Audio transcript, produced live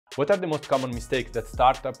What are the most common mistakes that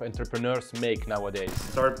startup entrepreneurs make nowadays?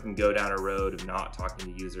 Startup can go down a road of not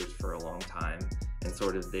talking to users for a long time, and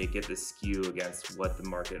sort of they get this skew against what the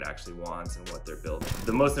market actually wants and what they're building.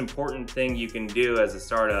 The most important thing you can do as a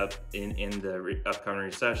startup in the upcoming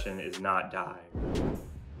recession is not die.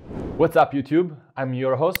 What's up, YouTube? I'm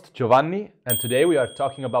your host, Giovanni, and today we are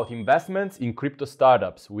talking about investments in crypto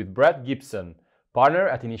startups with Brett Gibson, partner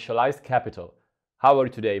at Initialized Capital. How are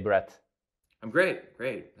you today, Brett? I'm great.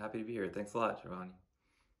 Happy to be here. Thanks a lot, Giovanni.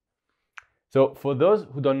 So for those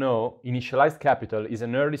who don't know, Initialized Capital is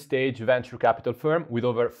an early-stage venture capital firm with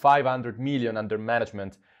over 500 million under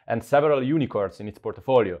management and several unicorns in its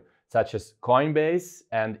portfolio, such as Coinbase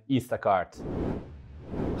and Instacart.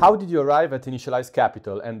 How did you arrive at Initialized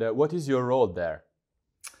Capital, and what is your role there?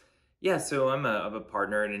 Yeah, so I'm a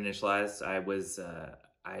partner at Initialized.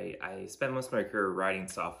 I spent most of my career writing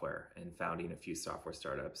software and founding a few software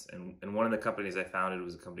startups. And one of the companies I founded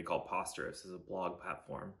was a company called Posterous. It's a blog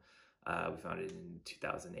platform. We founded in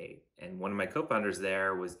 2008. And one of my co-founders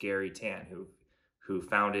there was Gary Tan, who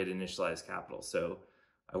founded Initialized Capital. So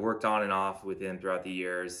I worked on and off with him throughout the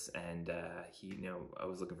years. And I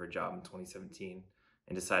was looking for a job in 2017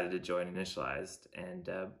 and decided to join Initialized. And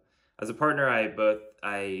as a partner,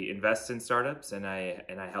 I invest in startups and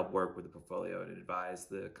I help work with the portfolio and advise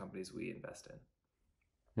the companies we invest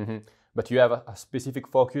in. Mm-hmm. But you have a specific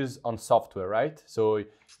focus on software, right? So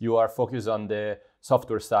you are focused on the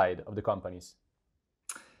software side of the companies.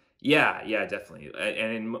 Yeah, definitely,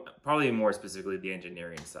 and probably more specifically the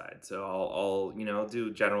engineering side. So I'll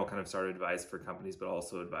do general kind of startup advice for companies, but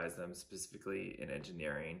also advise them specifically in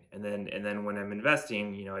engineering. And then when I'm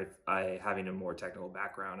investing, I having a more technical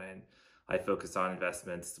background, and I focus on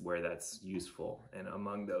investments where that's useful. And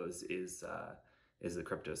among those is the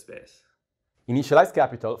crypto space. Initialized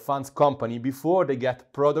Capital funds company before they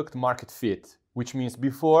get product market fit, which means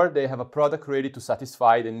before they have a product ready to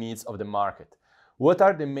satisfy the needs of the market. What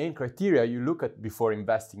are the main criteria you look at before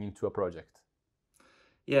investing into a project?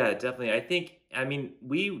 Yeah, definitely.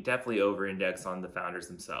 We definitely over-index on the founders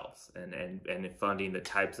themselves and funding the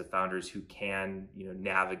types of founders who can,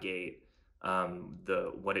 navigate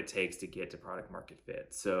what it takes to get to product market fit.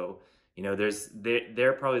 So,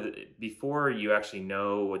 they're probably before you actually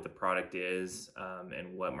know what the product is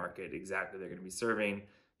and what market exactly they're going to be serving.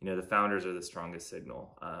 The founders are the strongest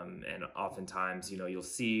signal. And oftentimes, you'll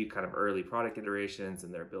see kind of early product iterations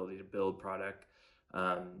and their ability to build product,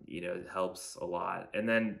 it helps a lot. And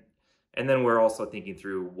then we're also thinking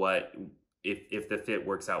through what, if the fit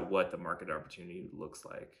works out, what the market opportunity looks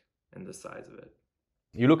like and the size of it.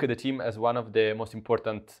 You look at the team as one of the most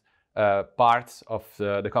important parts of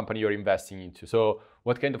the company you're investing into. So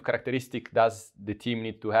what kind of characteristic does the team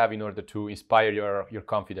need to have in order to inspire your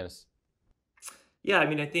confidence? Yeah,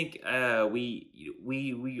 I think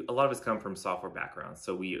we a lot of us come from software backgrounds,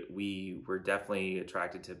 so we were definitely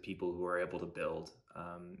attracted to people who are able to build,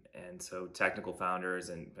 and so technical founders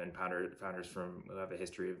and founders who have a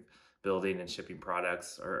history of building and shipping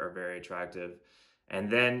products are very attractive.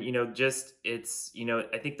 And then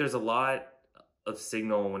I think there's a lot of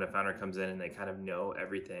signal when a founder comes in and they kind of know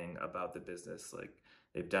everything about the business, like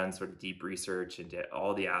they've done sort of deep research into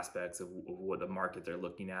all the aspects of what the market they're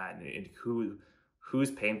looking at and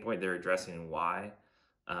whose pain point they're addressing and why.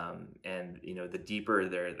 And the deeper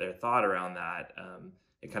their thought around that,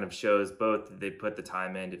 it kind of shows both that they put the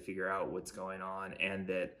time in to figure out what's going on, and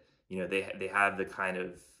that they have the kind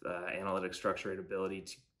of analytic structure and ability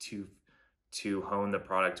to hone the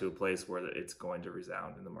product to a place where it's going to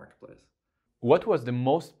resound in the marketplace. What was the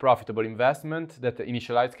most profitable investment that the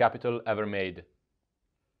Initialized Capital ever made?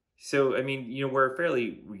 So we're a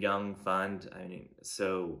fairly young fund.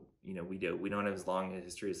 We don't have as long a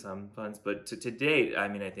history as some funds, but to date,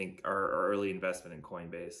 I think our early investment in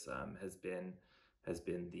Coinbase has been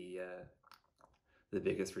the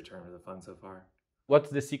biggest return of the fund so far.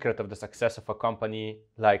 What's the secret of the success of a company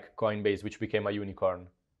like Coinbase, which became a unicorn?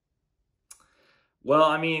 Well,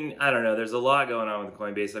 I don't know. There's a lot going on with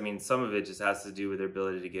Coinbase. Some of it just has to do with their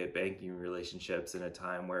ability to get banking relationships in a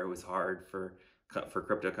time where it was hard for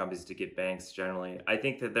crypto companies to get banks generally. I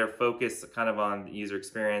think that they're focused kind of on the user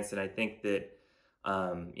experience, and I think that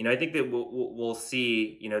we'll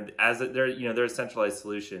see, as they're a centralized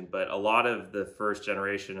solution, but a lot of the first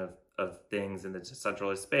generation of things in the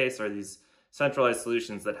decentralized space are these centralized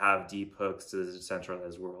solutions that have deep hooks to the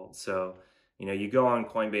decentralized world. So, you go on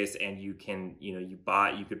Coinbase and you could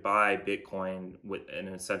buy Bitcoin in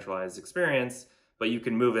a centralized experience, but you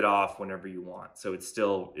can move it off whenever you want. So it's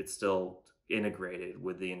still integrated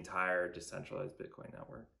with the entire decentralized Bitcoin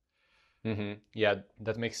network. Mm-hmm. Yeah,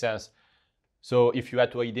 that makes sense. So if you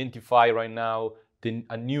had to identify right now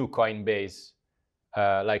a new Coinbase,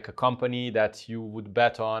 like a company that you would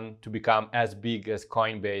bet on to become as big as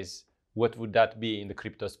Coinbase, what would that be in the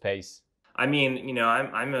crypto space? I mean,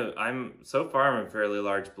 I'm so far I'm a fairly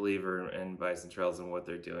large believer in Bison Trails and what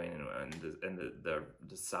they're doing and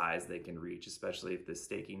the size they can reach, especially if the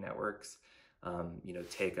staking networks,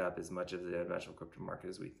 take up as much of the eventual crypto market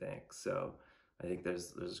as we think. So I think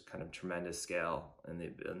there's kind of tremendous scale and the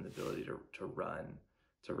ability to run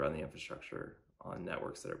the infrastructure on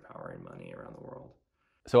networks that are powering money around the world.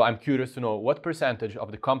 So I'm curious to know, what percentage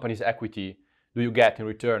of the company's equity do you get in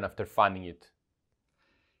return after funding it?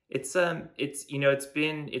 It's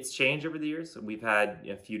changed over the years. We've had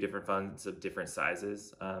a few different funds of different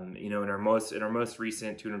sizes. In our most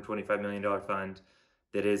recent $225 million fund,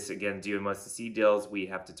 that is again doing most of the seed deals, we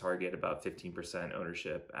have to target about 15%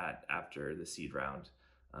 ownership after the seed round.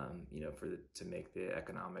 To make the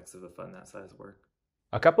economics of a fund that size work.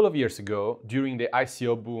 A couple of years ago, during the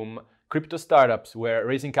ICO boom, crypto startups were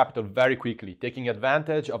raising capital very quickly, taking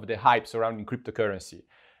advantage of the hype surrounding cryptocurrency.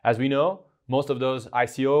 As we know, most of those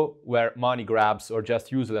ICO were money grabs or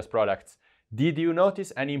just useless products. Did you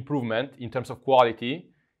notice any improvement in terms of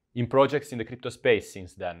quality in projects in the crypto space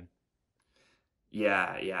since then?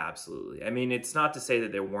 Yeah, absolutely. I mean, it's not to say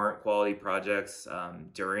that there weren't quality projects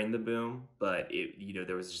during the boom, but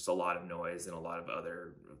there was just a lot of noise and a lot of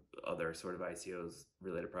other sort of ICOs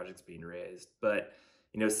related projects being raised. But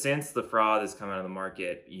since the fraud has come out of the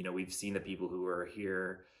market, we've seen the people who are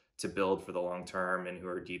here to build for the long term and who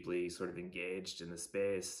are deeply sort of engaged in the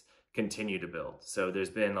space continue to build. So there's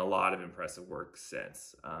been a lot of impressive work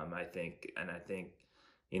since. I think in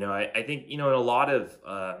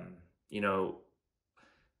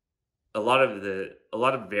a lot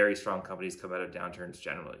of very strong companies come out of downturns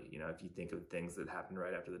generally. If you think of things that happened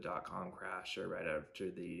right after the dot-com crash or right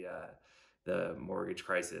after the mortgage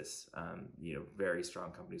crisis, very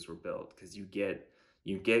strong companies were built because you get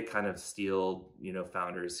kind of steeled,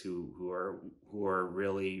 founders who are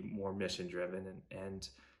really more mission driven and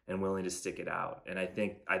willing to stick it out. And I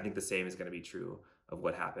think the same is going to be true of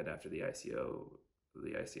what happened after the ICO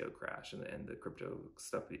crash and the crypto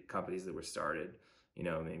stuff, companies that were started,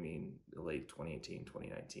 maybe in late 2018,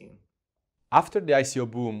 2019. After the ICO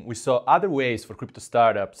boom, we saw other ways for crypto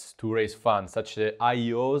startups to raise funds, such as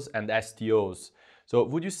IEOs and STOs. So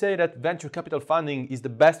would you say that venture capital funding is the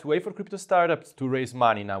best way for crypto startups to raise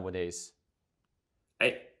money nowadays?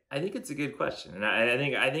 I think it's a good question, and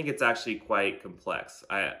I think it's actually quite complex.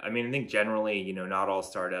 I think generally, not all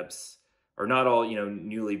startups or not all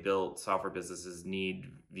newly built software businesses need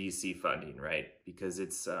VC funding, right? Because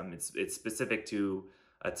it's specific to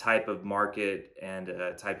a type of market and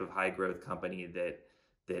a type of high growth company that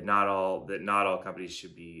not all companies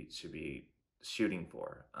should be shooting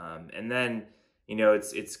for. And then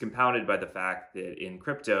it's compounded by the fact that in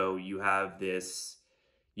crypto you have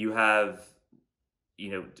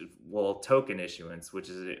token issuance, which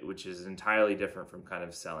is entirely different from kind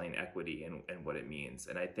of selling equity and what it means.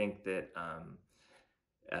 And I think that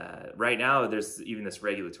right now there's even this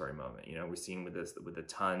regulatory moment. We're seeing with the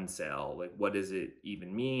ton sale, like what does it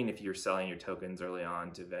even mean if you're selling your tokens early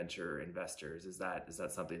on to venture investors? Is that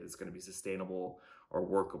something that's going to be sustainable or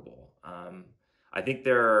workable? I think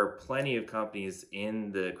there are plenty of companies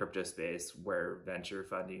in the crypto space where venture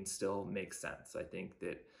funding still makes sense. I think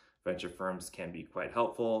that venture firms can be quite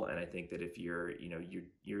helpful, and I think that if you're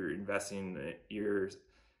investing, you're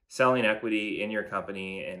selling equity in your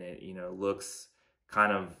company, and it looks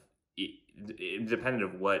kind of independent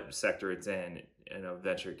of what sector it's in,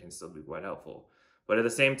 venture can still be quite helpful. But at the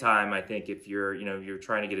same time, I think if you're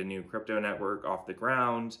trying to get a new crypto network off the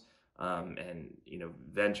ground, and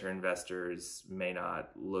venture investors may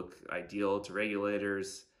not look ideal to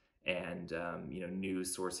regulators, and new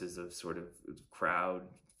sources of sort of crowd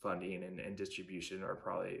funding and distribution are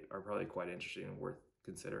probably quite interesting and worth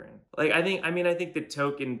considering. Like I think the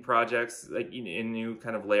token projects, like in new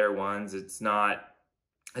kind of layer ones, it's not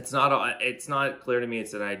clear to me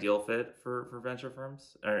it's an ideal fit for venture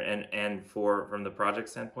firms and from the project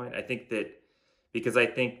standpoint. I think that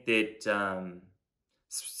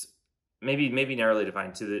maybe narrowly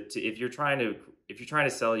defined if you're trying to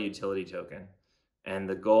sell a utility token, and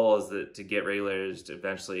the goal is to get regulators to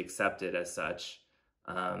eventually accept it as such,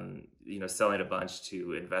 selling a bunch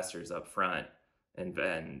to investors up front and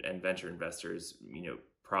venture investors,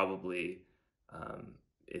 probably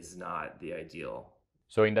is not the ideal.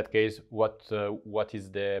 So in that case, what is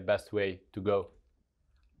the best way to go?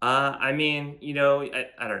 I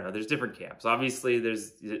don't know. There's different camps. Obviously,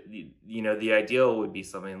 there's the ideal would be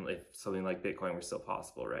something like Bitcoin were still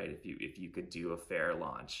possible, right? If you could do a fair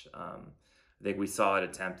launch. I think we saw an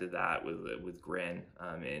attempt at that with Grin,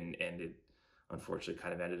 and it unfortunately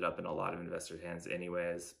kind of ended up in a lot of investors' hands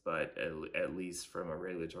anyways. But at least from a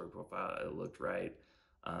regulatory profile, it looked right.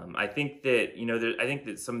 I think that I think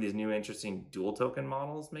that some of these new interesting dual token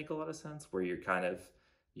models make a lot of sense, where you're kind of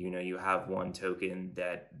you have one token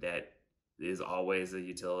that is always a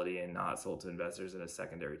utility and not sold to investors, and a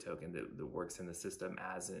secondary token that works in the system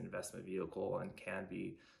as an investment vehicle and can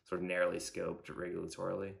be sort of narrowly scoped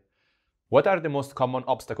regulatorily. What are the most common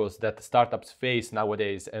obstacles that startups face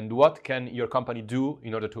nowadays, and what can your company do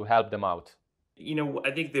in order to help them out?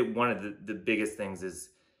 I think that one of the biggest things is,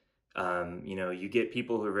 you get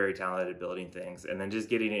people who are very talented at building things, and then just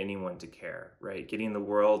getting anyone to care, right? Getting the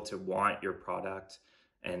world to want your product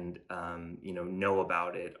and, know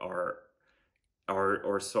about it are often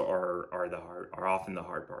the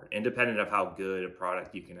hard part, independent of how good a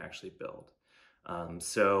product you can actually build.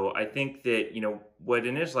 So I think that, what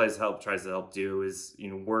Initialized tries to help do is,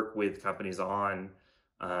 work with companies on,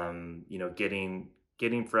 getting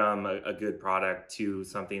from a good product to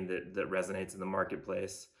something that resonates in the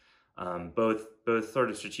marketplace, both sort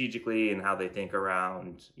of strategically and how they think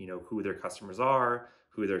around, who their customers are,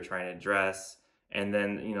 who they're trying to address, and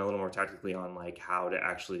then, a little more tactically on like how to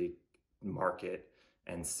actually market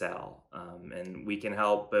and sell. And we can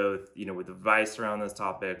help both, with advice around those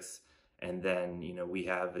topics. And then, we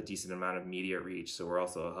have a decent amount of media reach. So we're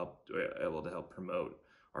also able to help promote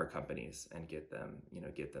our companies and get them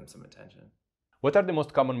some attention. What are the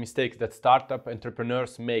most common mistakes that startup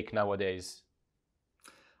entrepreneurs make nowadays?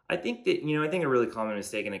 I think that, I think a really common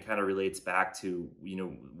mistake, and it kind of relates back to,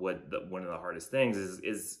 one of the hardest things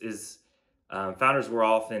is founders will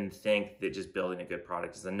often think that just building a good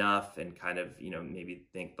product is enough, and kind of, maybe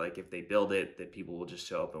think like if they build it, that people will just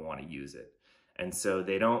show up and want to use it. And so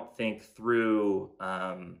they don't think through,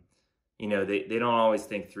 they don't always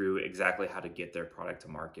think through exactly how to get their product to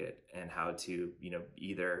market, and how to,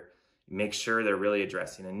 either make sure they're really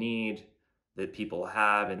addressing a need that people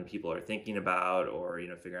have and people are thinking about, or,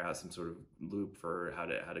 figure out some sort of loop for how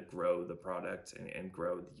to grow the product and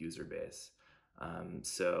grow the user base.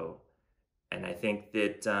 And I think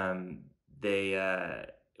that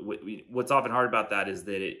what's often hard about that is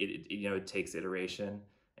that it takes iteration,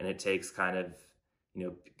 and it takes kind of,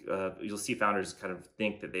 you'll see founders kind of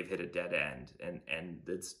think that they've hit a dead end, and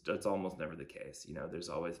that's almost never the case. There's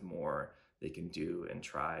always more they can do and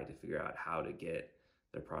try to figure out how to get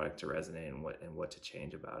their product to resonate, and what to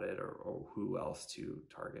change about it, or who else to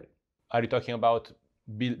target. Are you talking about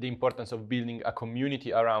the importance of building a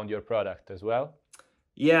community around your product as well?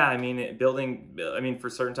 Yeah, for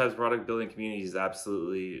certain types of product, building community is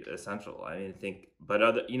absolutely essential.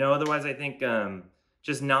 Otherwise, I think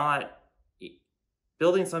just not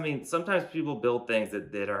building something. Sometimes people build things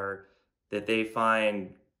that they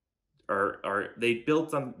find they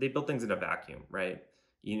build things in a vacuum, right?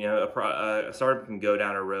 A startup can go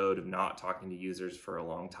down a road of not talking to users for a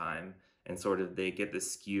long time, and sort of they get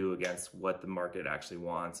this skew against what the market actually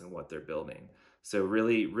wants and what they're building. So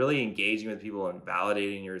really, really engaging with people and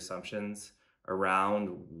validating your assumptions around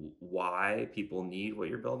why people need what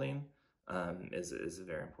you're building is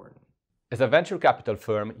very important. As a venture capital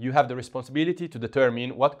firm, you have the responsibility to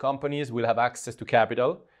determine what companies will have access to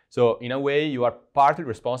capital. So in a way, you are partly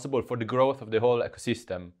responsible for the growth of the whole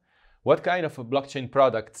ecosystem. What kind of blockchain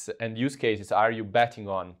products and use cases are you betting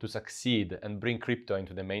on to succeed and bring crypto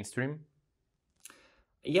into the mainstream?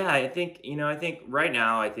 Yeah, I think right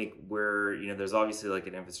now, there's obviously like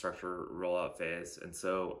an infrastructure rollout phase. And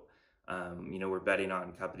so, we're betting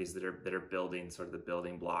on companies that are building sort of the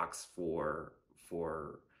building blocks for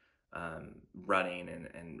running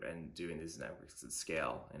and doing these networks at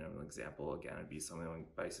scale. An example, again, would be someone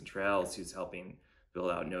like Bison Trails, who's helping build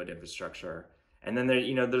out node infrastructure. And then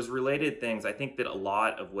there's related things. I think that a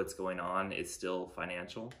lot of what's going on is still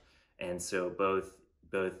financial. And so both,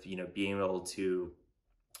 being able to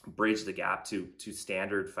bridge the gap to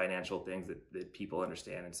standard financial things that people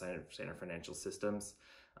understand and standard financial systems.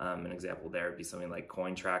 An example there would be something like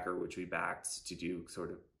Cointelegraph, which we backed to do sort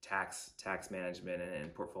of tax management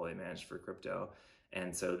and portfolio management for crypto.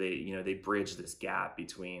 And so they bridge this gap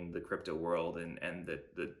between the crypto world and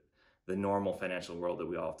the normal financial world that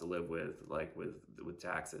we all have to live with, like with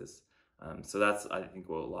taxes. So that's, I think,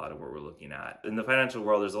 a lot of what we're looking at. In the financial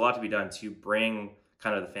world, there's a lot to be done to bring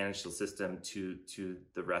kind of the financial system to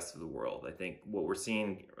the rest of the world. I think what we're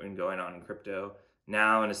seeing and going on in crypto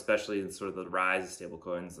now, and especially in sort of the rise of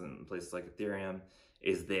stablecoins in places like Ethereum,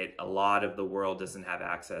 is that a lot of the world doesn't have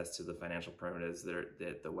access to the financial primitives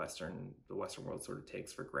that the Western world sort of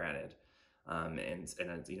takes for granted, and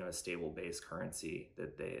a stable base currency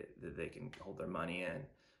that they can hold their money in.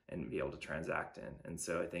 and be able to transact in. And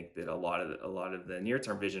so I think that a lot of the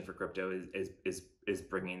near-term vision for crypto is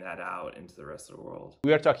bringing that out into the rest of the world.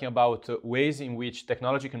 We are talking about ways in which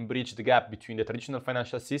technology can bridge the gap between the traditional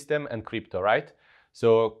financial system and crypto, right?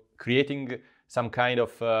 So creating some kind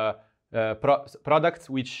of products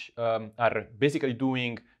which are basically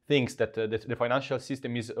doing things that the financial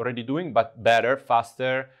system is already doing, but better,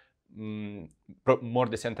 faster, more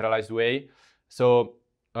decentralized way. So,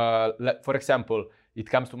 for example, it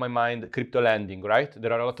comes to my mind crypto lending, right?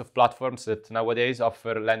 There are a lot of platforms that nowadays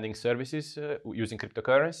offer lending services using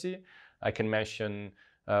cryptocurrency. I can mention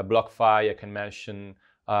BlockFi, I can mention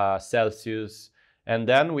Celsius. And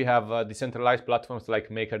then we have decentralized platforms like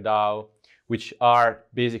MakerDAO, which are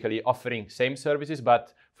basically offering same services,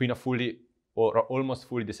 but in a fully or almost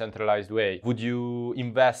fully decentralized way. Would you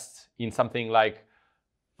invest in something like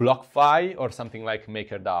BlockFi or something like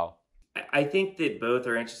MakerDAO? I think that both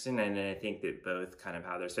are interesting, and I think that both kind of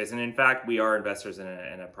have their space. And in fact, we are investors in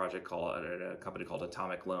a project a company called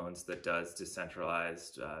Atomic Loans that does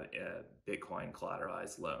decentralized Bitcoin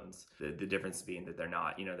collateralized loans. The difference being that they're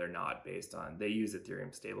not based on, they use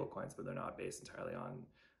Ethereum stablecoins, but they're not based entirely on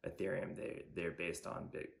Ethereum. They're based on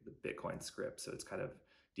the Bitcoin script. So it's kind of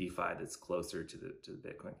DeFi that's closer to the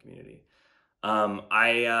Bitcoin community.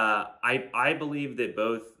 I believe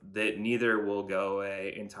that neither will go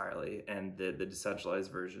away entirely, and the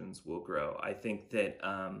decentralized versions will grow. I think that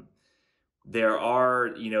there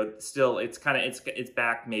are, still it's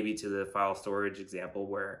back maybe to the file storage example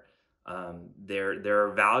where there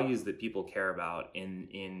are values that people care about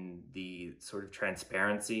in the sort of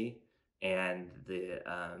transparency and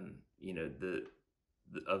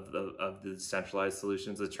of the decentralized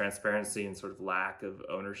solutions, the transparency and sort of lack of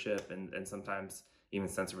ownership and sometimes even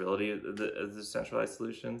sensibility of the decentralized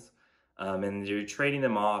solutions. And you're trading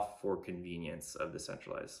them off for convenience of the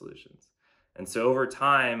centralized solutions. And so over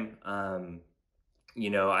time,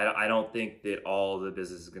 I don't think that all the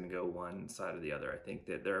business is going to go one side or the other. I think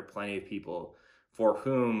that there are plenty of people for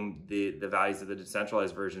whom the values of the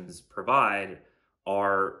decentralized versions provide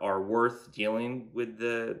are worth dealing with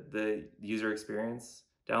the user experience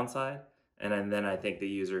downside, and then I think the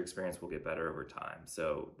user experience will get better over time.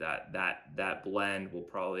 So that blend will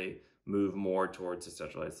probably move more towards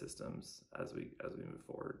decentralized systems as we move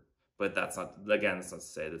forward. But that's not to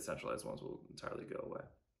say that centralized ones will entirely go away.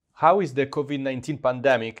 How is the COVID-19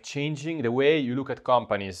 pandemic changing the way you look at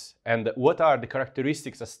companies, and what are the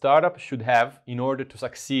characteristics a startup should have in order to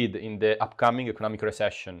succeed in the upcoming economic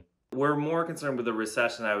recession? We're more concerned with the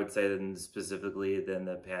recession, I would say, than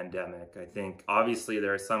the pandemic. I think obviously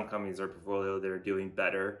there are some companies in our portfolio that are doing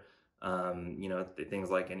better. Things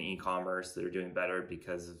like in e-commerce that are doing better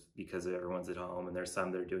because of everyone's at home, and there's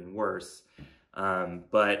some that are doing worse.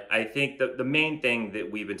 But I think the main thing that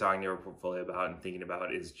we've been talking to our portfolio about and thinking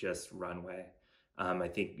about is just runway. I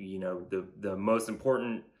think the most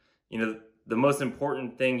important the most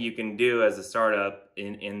important thing you can do as a startup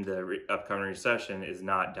in the upcoming recession is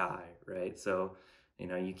not die, right? So,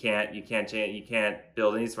 you can't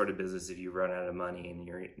build any sort of business if you run out of money and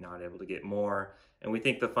you're not able to get more. And we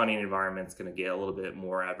think the funding environment's going to get a little bit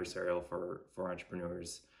more adversarial for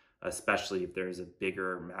entrepreneurs, especially if there's a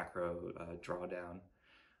bigger macro drawdown.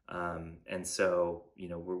 And so,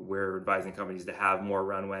 we're advising companies to have more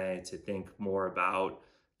runway, to think more about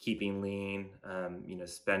keeping lean,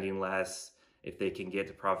 spending less. If they can get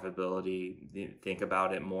to profitability, think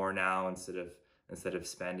about it more now instead of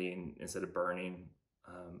spending, instead of burning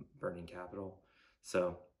capital.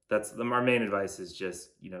 So that's our main advice is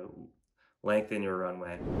just, lengthen your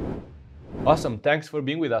runway. Awesome. Thanks for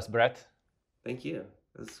being with us, Brett. Thank you.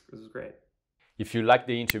 This was great. If you liked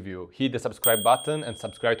the interview, hit the subscribe button and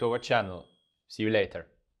subscribe to our channel. See you later.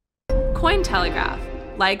 Cointelegraph.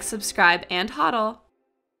 Like, subscribe, and hodl.